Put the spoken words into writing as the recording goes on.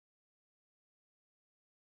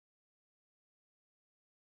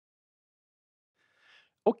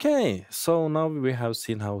Okay, so now we have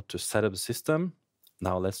seen how to set up the system.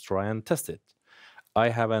 Now let's try and test it. I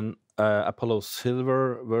have an Apollo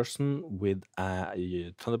Silver version with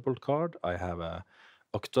a Thunderbolt card. I have a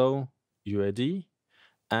Octo UAD,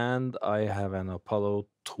 and I have an Apollo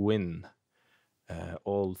Twin,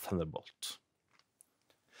 all Thunderbolt.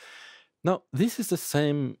 Now, this is the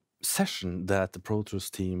same session that the Pro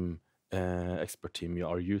Tools team, expert team, you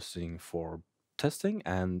are using for testing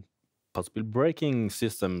and possibly breaking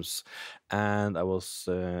systems. And I was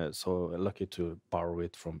so lucky to borrow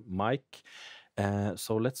it from Mike.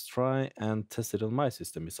 So let's try and test it on my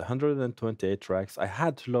system. It's 128 tracks. I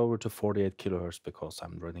had to lower to 48 kilohertz because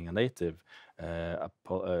I'm running a native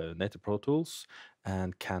native Pro Tools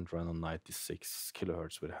and can't run on 96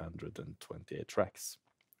 kilohertz with 128 tracks.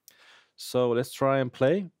 So let's try and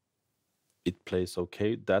play. It plays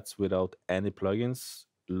okay. That's without any plugins,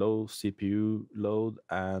 low CPU load,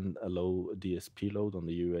 and a low DSP load on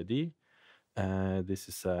the UAD. This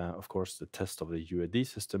is, of course, the test of the UAD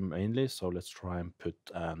system mainly. So let's try and put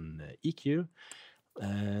an EQ.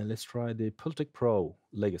 Let's try the Pultec Pro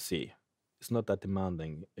Legacy. It's not that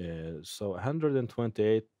demanding. So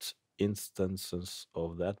 128 instances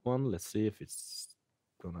of that one. Let's see if it's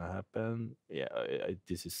gonna happen. Yeah,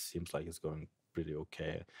 seems like it's going pretty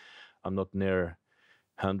okay. I'm not near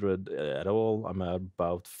 100 at all. I'm at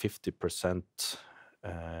about 50%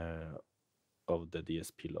 of the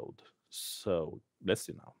DSP load. So let's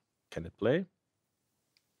see now. Can it play?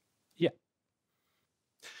 Yeah.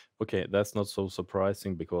 Okay, that's not so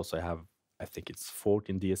surprising because I think it's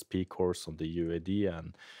 14 DSP cores on the UAD,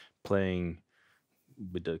 and playing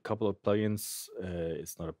with a couple of plugins,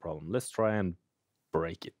 it's not a problem. Let's try and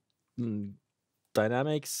break it.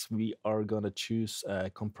 Dynamics, we are gonna choose a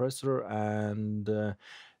compressor, and the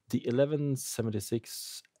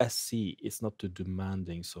 1176 SC is not too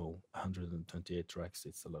demanding, so 128 tracks,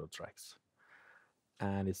 it's a lot of tracks.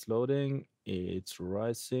 And it's loading, it's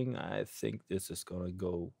rising. I think this is gonna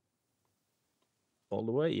go all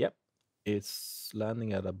the way. Yep, it's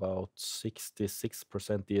landing at about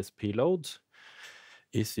 66% DSP load.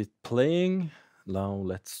 Is it playing? Now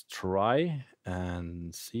let's try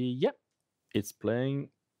and see. Yep, it's playing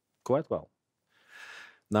quite well.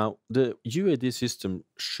 Now, the UAD system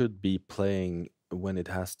should be playing when it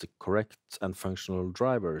has the correct and functional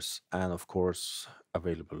drivers and, of course,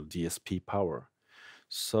 available DSP power.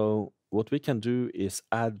 So, what we can do is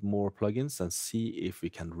add more plugins and see if we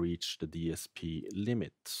can reach the DSP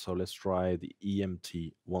limit. So, let's try the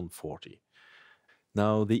EMT 140.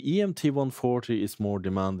 Now, the EMT 140 is more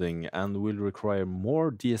demanding and will require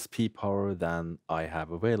more DSP power than I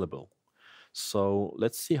have available. So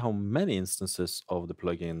let's see how many instances of the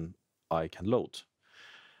plugin I can load.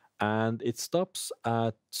 And it stops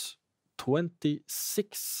at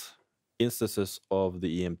 26 instances of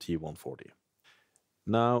the EMT 140.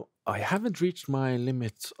 Now, I haven't reached my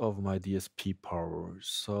limit of my DSP power,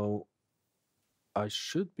 so I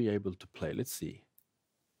should be able to play. Let's see.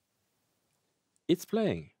 It's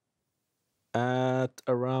playing at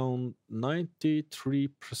around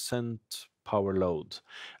 93% power load.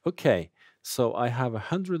 Okay, so I have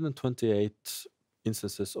 128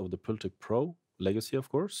 instances of the Pultec Pro Legacy, of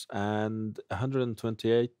course, and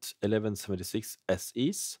 128 1176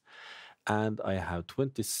 SEs, and I have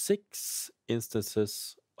 26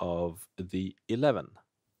 instances of the 11.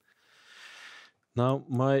 Now,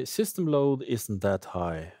 my system load isn't that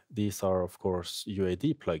high. These are, of course,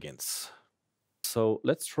 UAD plugins. So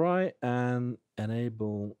let's try and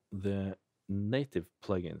enable the native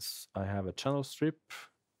plugins. I have a channel strip,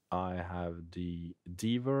 I have the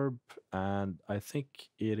deverb, and I think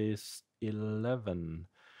it is 11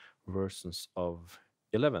 versions of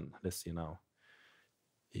 11. Let's see now.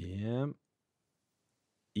 Yeah.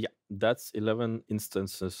 Yeah, that's 11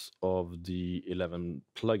 instances of the 11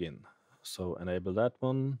 plugin. So enable that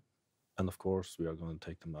one. And of course, we are going to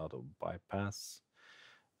take them out of bypass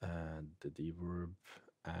and the deverb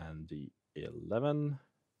and the 11.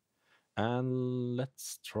 And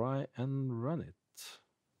let's try and run it.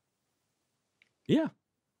 Yeah,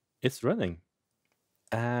 it's running.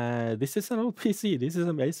 This is an old PC. This is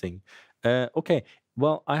amazing. Okay,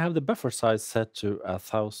 well, I have the buffer size set to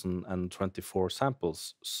 1024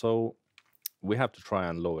 samples, so we have to try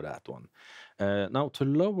and lower that one. Now, to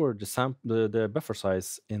lower the buffer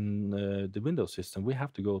size in the Windows system, we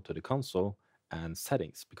have to go to the console and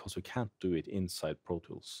settings because we can't do it inside Pro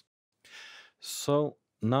Tools. So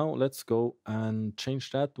now let's go and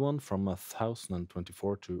change that one from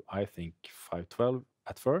 1024 to, I think, 512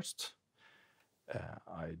 at first.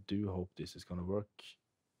 I do hope this is going to work.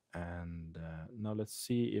 And now let's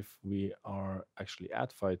see if we are actually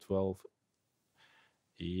at 512.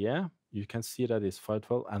 Yeah, you can see that it's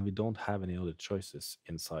 512, and we don't have any other choices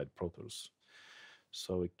inside Pro Tools.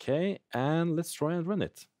 So, okay, and let's try and run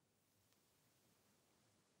it.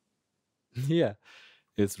 Yeah,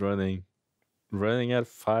 it's running at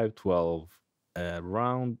 512,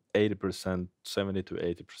 around 80%, 70 to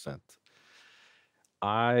 80%.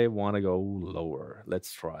 I want to go lower.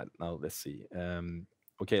 Let's try it. Now, let's see.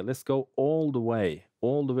 Okay, let's go all the way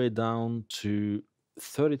down to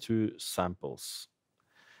 32 samples.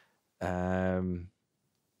 Um,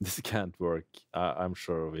 this can't work. I'm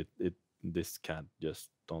sure of it. This can't just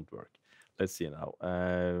don't work. Let's see now.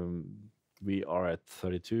 We are at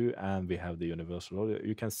 32, and we have the universal audio.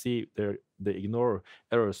 You can see there the ignore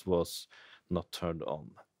errors was not turned on.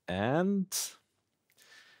 And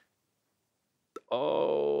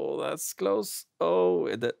oh, that's close. Oh,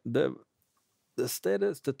 the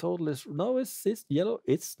status, the total is no, it's yellow.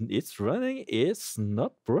 It's running. It's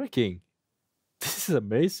not breaking. This is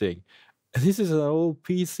amazing. This is an old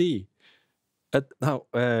PC. Now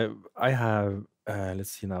I have.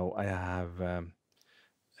 Let's see. Now I have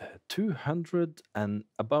 200 and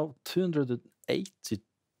about 280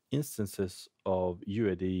 instances of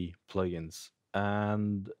UAD plugins,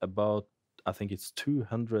 and about I think it's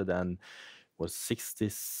 200 and was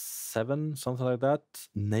 67, something like that,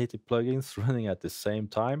 native plugins running at the same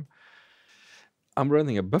time. I'm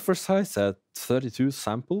running a buffer size at 32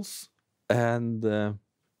 samples, and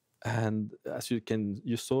as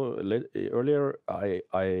you saw earlier, I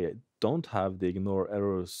don't have the ignore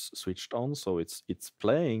errors switched on, so it's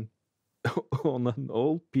playing on an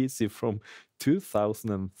old PC from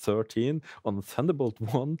 2013 on Thunderbolt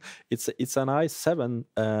 1. It's an i7.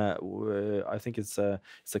 I think it's a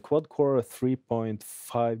quad core,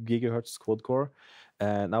 3.5 gigahertz quad core.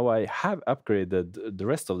 Now I have upgraded the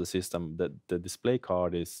rest of the system. The display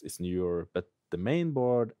card is newer, but the main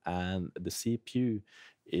board and the CPU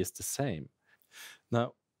is the same.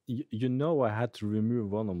 Now, you know I had to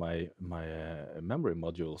remove one of my memory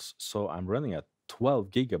modules, so I'm running at 12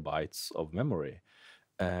 gigabytes of memory,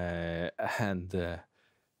 and uh,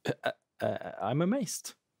 I'm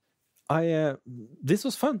amazed. This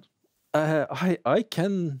was fun. I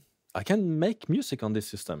can make music on this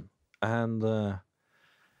system, and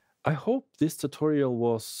I hope this tutorial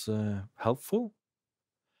was helpful.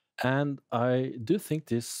 And I do think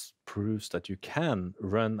this proves that you can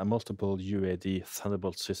run a multiple UAD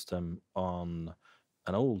Thunderbolt system on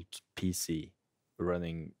an old PC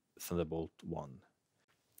running Thunderbolt 1.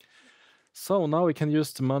 So now we can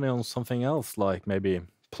use the money on something else, like maybe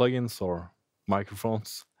plugins or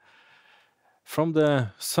microphones. From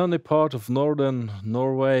the sunny part of northern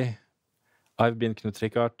Norway, I've been Knut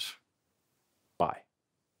Rikard.